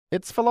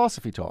It's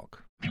Philosophy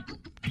Talk.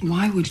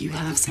 Why would you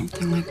have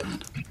something like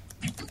that?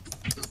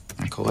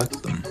 I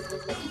collect them.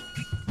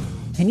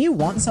 Can you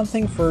want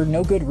something for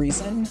no good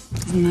reason?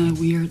 Isn't that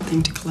a weird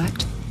thing to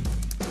collect?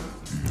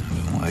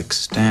 I don't like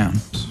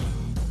stamps.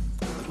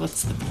 But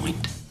what's the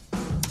point?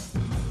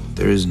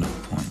 There is no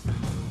point.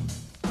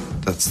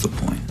 That's the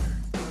point.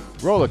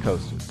 Roller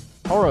coasters,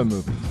 horror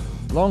movies,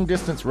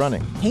 long-distance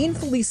running.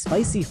 Painfully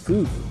spicy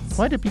foods.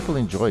 Why do people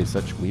enjoy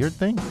such weird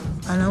things?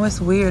 I know it's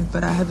weird,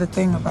 but I have a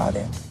thing about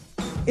it.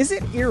 Is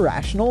it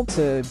irrational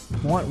to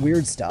want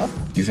weird stuff?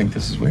 You think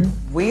this is weird?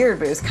 Weird,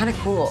 but it's kind of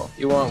cool.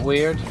 You want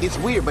weird? It's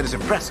weird, but it's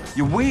impressive.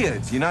 You're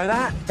weird, you know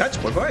that?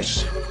 That's my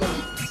voice.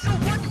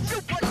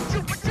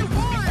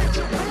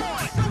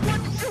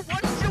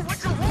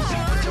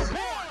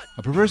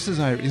 A perverse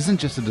desire isn't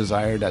just a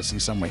desire that's in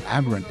some way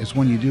aberrant. It's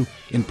one you do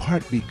in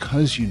part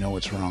because you know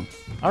it's wrong.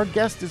 Our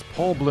guest is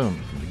Paul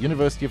Bloom from the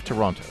University of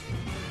Toronto.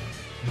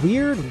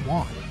 Weird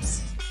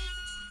wants.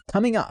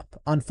 Coming up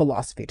on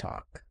Philosophy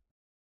Talk.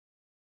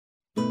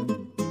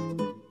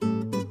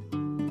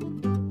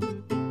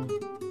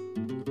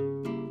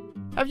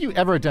 Have you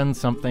ever done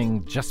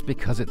something just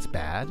because it's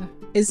bad?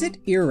 Is it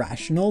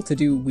irrational to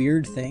do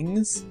weird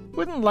things?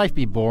 Wouldn't life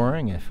be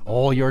boring if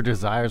all your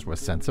desires were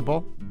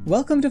sensible?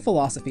 Welcome to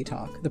Philosophy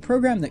Talk, the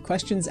program that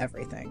questions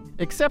everything.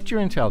 Except your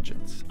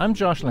intelligence. I'm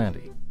Josh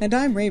Landy. And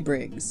I'm Ray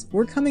Briggs.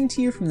 We're coming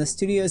to you from the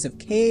studios of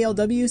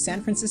KALW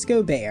San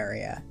Francisco Bay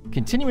Area.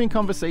 Continuing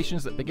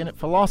conversations that begin at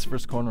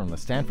Philosopher's Corner on the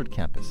Stanford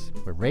campus,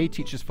 where Ray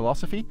teaches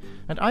philosophy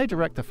and I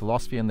direct the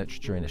Philosophy and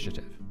Literature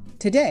Initiative.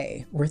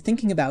 Today, we're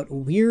thinking about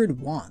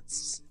weird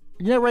wants.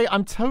 You know, Ray,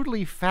 I'm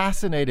totally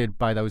fascinated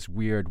by those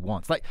weird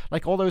wants.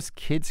 Like all those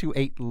kids who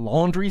ate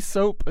laundry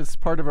soap as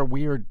part of a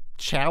weird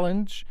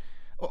challenge.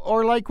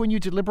 Or like when you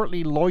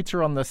deliberately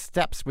loiter on the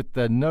steps with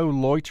the no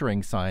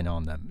loitering sign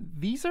on them.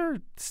 These are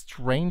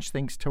strange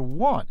things to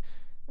want.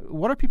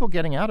 What are people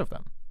getting out of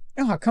them?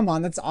 Oh, come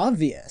on, that's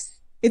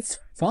obvious. It's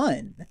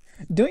fun.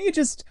 Don't you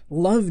just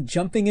love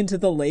jumping into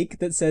the lake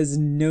that says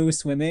no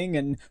swimming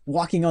and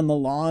walking on the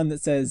lawn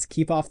that says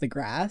keep off the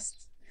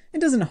grass?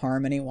 It doesn't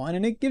harm anyone,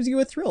 and it gives you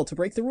a thrill to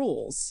break the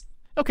rules.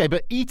 Okay,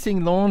 but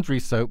eating laundry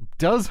soap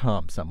does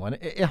harm someone.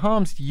 It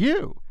harms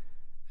you.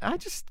 I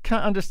just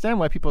can't understand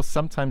why people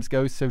sometimes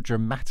go so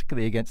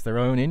dramatically against their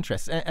own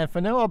interests, and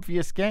for no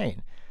obvious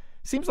gain.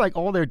 Seems like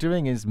all they're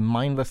doing is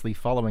mindlessly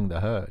following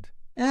the herd.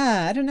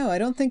 I don't know. I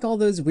don't think all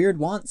those weird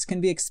wants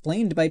can be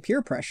explained by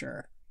peer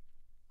pressure.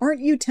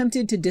 Aren't you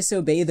tempted to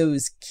disobey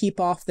those keep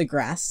off the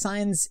grass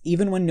signs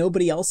even when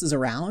nobody else is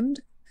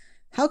around?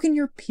 How can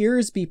your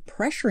peers be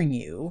pressuring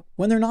you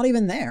when they're not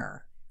even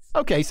there?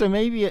 Okay, so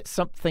maybe it's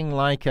something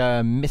like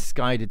a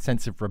misguided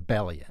sense of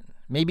rebellion.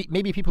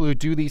 Maybe people who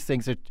do these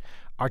things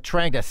are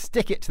trying to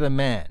stick it to the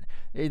man.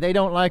 They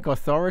don't like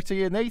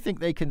authority, and they think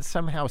they can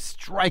somehow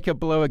strike a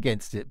blow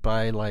against it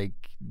by, like,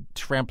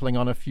 trampling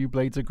on a few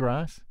blades of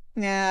grass.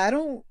 Yeah, I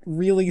don't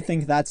really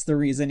think that's the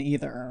reason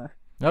either.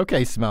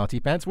 Okay, Smarty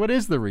Pants, what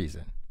is the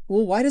reason?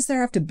 Well, why does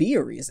there have to be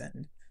a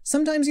reason?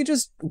 Sometimes you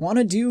just want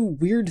to do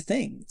weird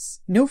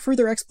things. No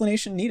further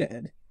explanation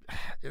needed.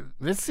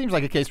 This seems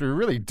like a case where we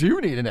really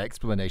do need an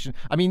explanation.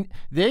 I mean,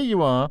 there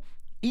you are,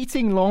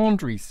 eating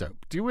laundry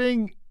soap,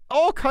 doing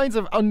all kinds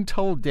of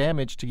untold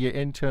damage to your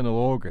internal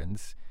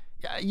organs.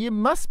 You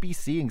must be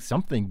seeing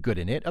something good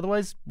in it,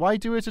 otherwise why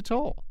do it at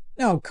all?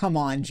 Oh, come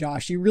on,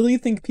 Josh. You really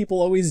think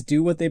people always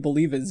do what they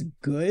believe is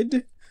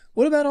good?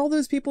 What about all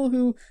those people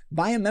who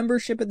buy a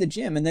membership at the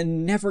gym and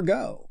then never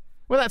go?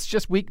 Well, that's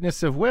just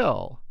weakness of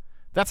will.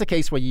 That's a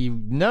case where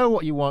you know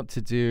what you want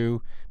to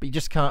do, but you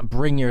just can't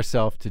bring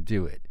yourself to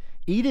do it.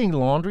 Eating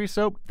laundry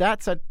soap,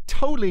 that's a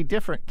totally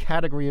different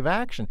category of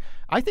action.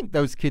 I think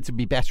those kids would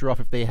be better off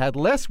if they had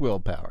less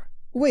willpower.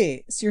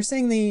 Wait, so you're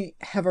saying they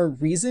have a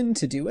reason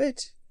to do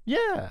it?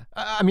 Yeah.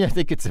 I mean, I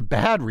think it's a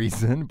bad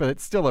reason, but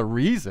it's still a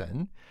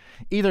reason.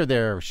 Either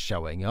they're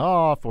showing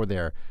off, or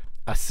they're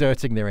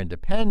asserting their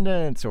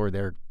independence, or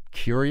they're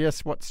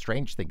curious what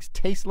strange things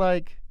taste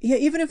like. Yeah,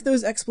 even if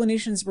those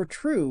explanations were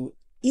true,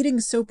 eating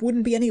soap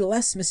wouldn't be any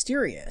less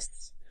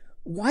mysterious.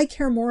 Why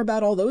care more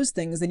about all those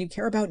things than you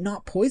care about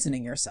not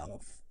poisoning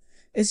yourself?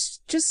 It's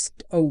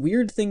just a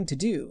weird thing to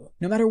do,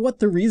 no matter what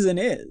the reason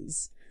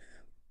is.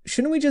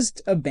 Shouldn't we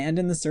just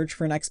abandon the search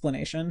for an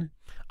explanation?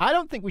 I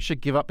don't think we should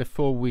give up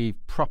before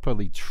we've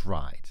properly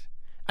tried.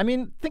 I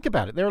mean, think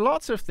about it. There are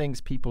lots of things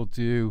people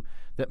do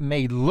that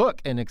may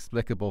look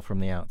inexplicable from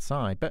the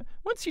outside, but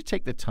once you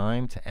take the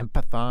time to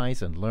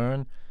empathize and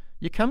learn,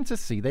 you come to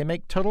see they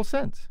make total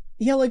sense.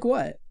 Yeah, like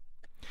what?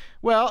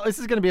 Well, this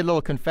is going to be a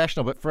little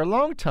confessional, but for a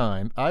long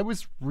time, I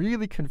was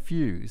really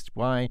confused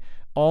why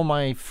all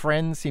my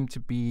friends seem to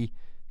be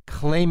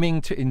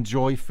claiming to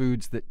enjoy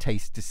foods that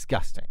taste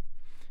disgusting.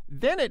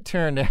 Then it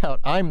turned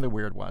out I'm the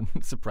weird one.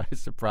 Surprise,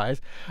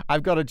 surprise.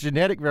 I've got a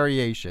genetic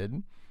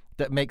variation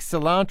that makes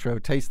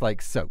cilantro taste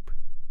like soap.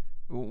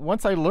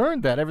 Once I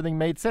learned that, everything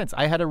made sense.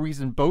 I had a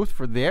reason both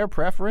for their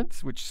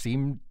preference, which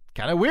seemed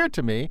kind of weird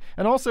to me,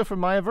 and also for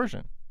my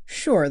aversion.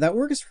 Sure, that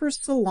works for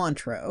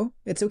cilantro.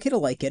 It's okay to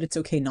like it, it's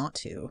okay not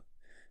to.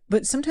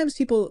 But sometimes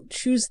people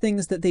choose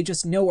things that they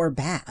just know are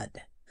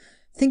bad.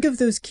 Think of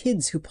those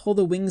kids who pull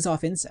the wings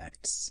off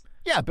insects.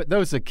 Yeah, but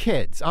those are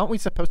kids. Aren't we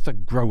supposed to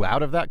grow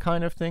out of that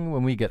kind of thing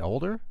when we get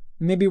older?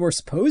 Maybe we're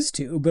supposed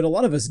to, but a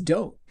lot of us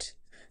don't.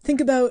 Think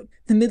about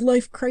the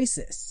midlife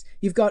crisis.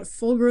 You've got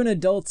full-grown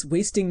adults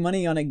wasting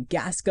money on a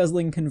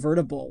gas-guzzling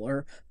convertible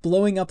or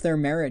blowing up their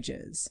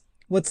marriages.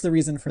 What's the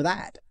reason for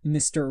that,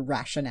 Mr.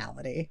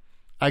 Rationality?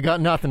 I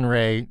got nothing,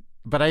 Ray,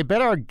 but I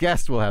bet our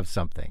guest will have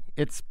something.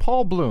 It's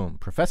Paul Bloom,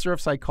 professor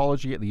of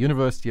psychology at the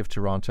University of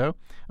Toronto,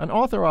 and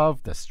author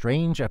of The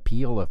Strange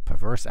Appeal of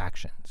Perverse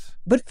Actions.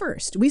 But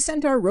first, we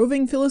sent our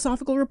roving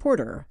philosophical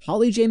reporter,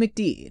 Holly J.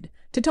 McDede,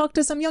 to talk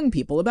to some young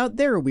people about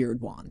their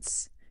weird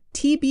wants.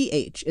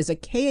 TBH is a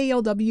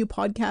KALW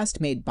podcast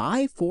made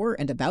by, for,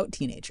 and about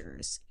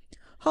teenagers.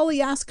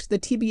 Holly asked the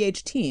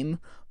TBH team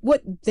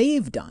what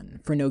they've done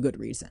for no good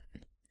reason.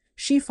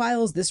 She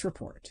files this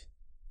report.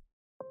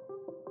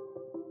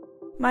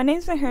 My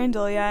name's Maharan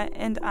Dolia,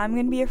 and I'm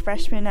going to be a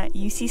freshman at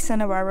UC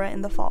Santa Barbara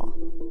in the fall.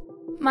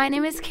 My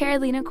name is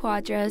Carolina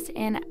Quadros,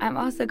 and I'm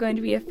also going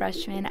to be a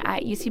freshman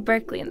at UC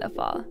Berkeley in the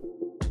fall.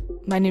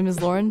 My name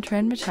is Lauren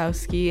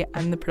Tran-Machowski.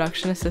 I'm the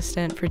production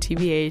assistant for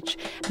TBH.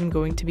 I'm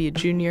going to be a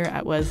junior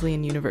at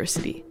Wesleyan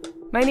University.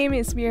 My name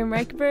is Miriam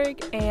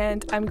Reichberg,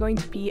 and I'm going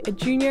to be a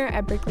junior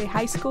at Berkeley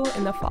High School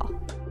in the fall.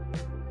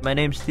 My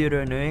name's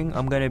Theodore Nguyen.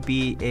 I'm going to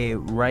be a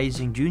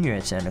rising junior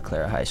at Santa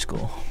Clara High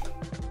School.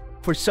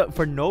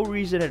 For no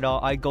reason at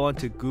all, I go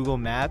onto Google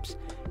Maps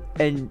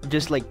and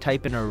just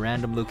type in a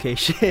random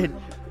location.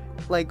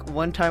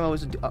 One time I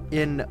was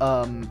in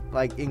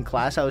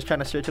class, I was trying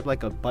to search up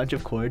a bunch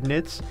of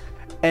coordinates,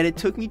 and it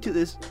took me to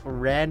this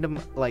random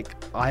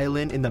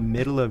island in the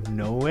middle of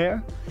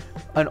nowhere,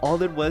 and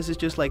all it was is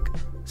just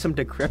some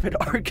decrepit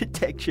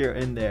architecture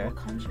in there. What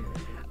country?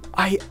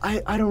 I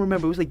don't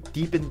remember. It was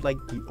deep in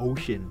the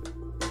ocean.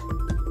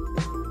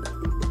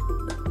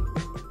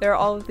 There are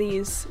all of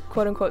these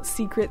quote-unquote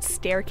secret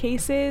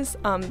staircases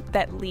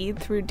that lead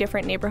through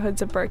different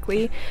neighborhoods of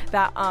Berkeley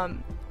that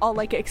I'll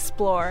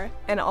explore,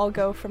 and I'll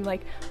go from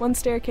one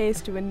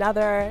staircase to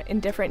another in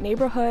different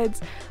neighborhoods,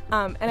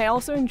 and I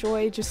also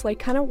enjoy just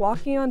kind of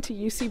walking onto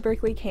UC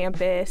Berkeley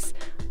campus,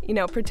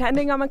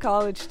 pretending I'm a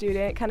college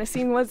student, kind of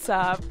seeing what's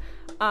up,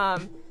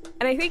 and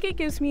I think it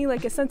gives me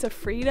a sense of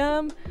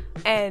freedom,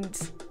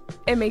 and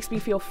it makes me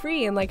feel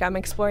free and I'm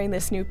exploring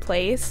this new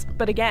place.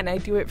 But again, I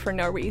do it for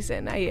no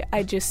reason.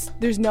 I just,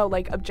 there's no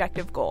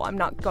objective goal. I'm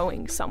not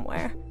going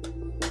somewhere.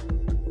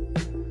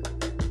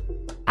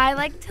 I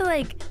like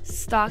to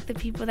stalk the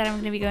people that I'm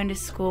going to be going to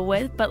school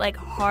with, but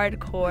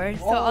hardcore.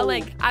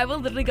 So I will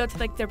literally go to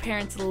their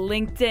parents'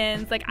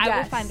 LinkedIn's. I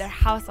will find their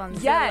house on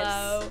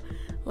Zillow.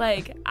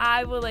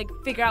 I will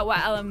figure out what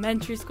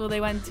elementary school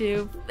they went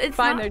to.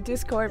 Find their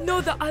Discord.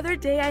 No, the other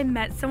day I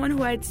met someone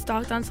who I had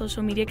stalked on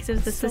social media because it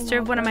was the sister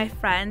of one of my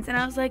friends, and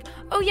I was like,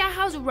 "Oh yeah,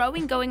 how's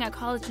rowing going at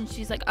college?" And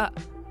she's like,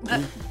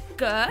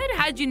 good.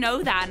 How'd you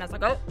know that? And I was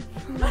like, oh,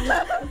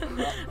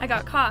 I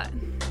got caught.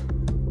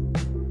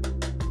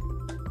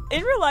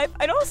 In real life,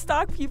 I don't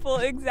stalk people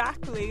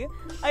exactly.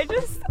 I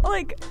just,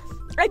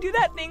 I do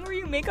that thing where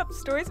you make up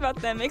stories about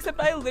them, except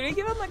I literally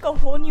give them, a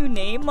whole new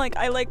name.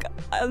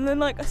 And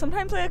then,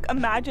 sometimes I,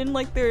 imagine,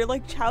 their,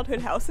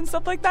 childhood house and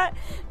stuff like that.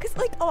 Because,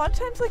 a lot of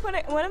times, when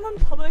I'm on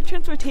public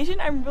transportation,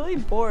 I'm really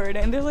bored,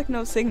 and there's,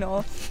 no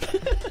signal.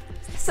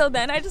 So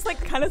then I just,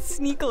 kind of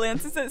sneak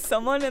glances at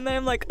someone, and then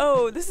I'm like,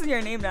 oh, this is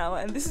your name now,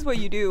 and this is what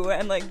you do,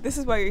 and, this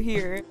is why you're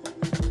here.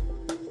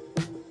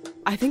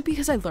 I think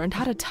because I learned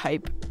how to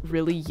type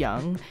really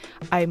young,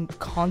 I'm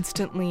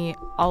constantly,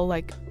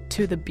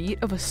 to the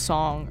beat of a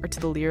song or to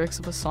the lyrics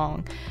of a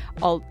song,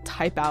 I'll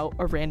type out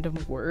a random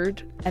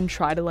word and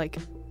try to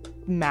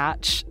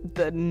match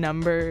the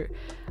number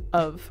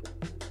of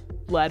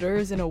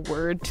letters in a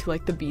word to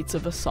the beats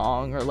of a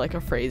song or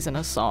a phrase in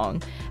a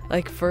song.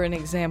 For an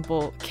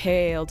example,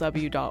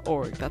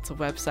 KALW.org, that's a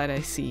website I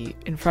see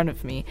in front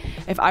of me.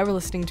 If I were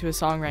listening to a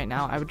song right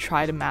now, I would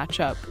try to match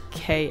up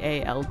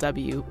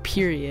KALW.org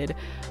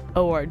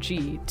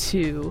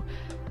to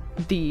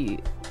the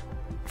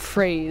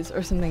phrase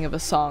or something of a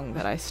song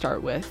that I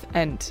start with,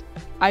 and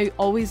I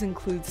always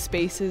include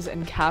spaces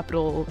and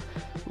capital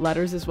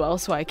letters as well,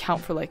 so I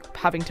account for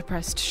having to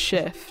press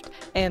shift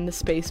and the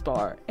space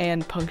bar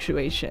and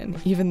punctuation,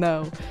 even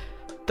though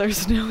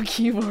there's no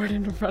keyboard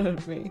in front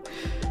of me.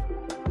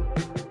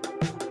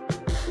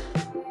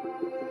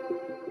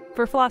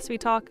 For Philosophy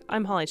Talk,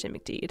 I'm Holly J.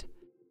 McDede.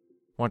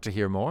 Want to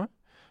hear more?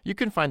 You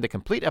can find the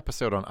complete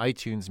episode on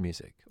iTunes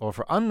Music, or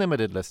for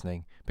unlimited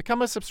listening,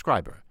 become a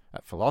subscriber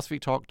at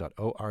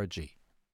philosophytalk.org.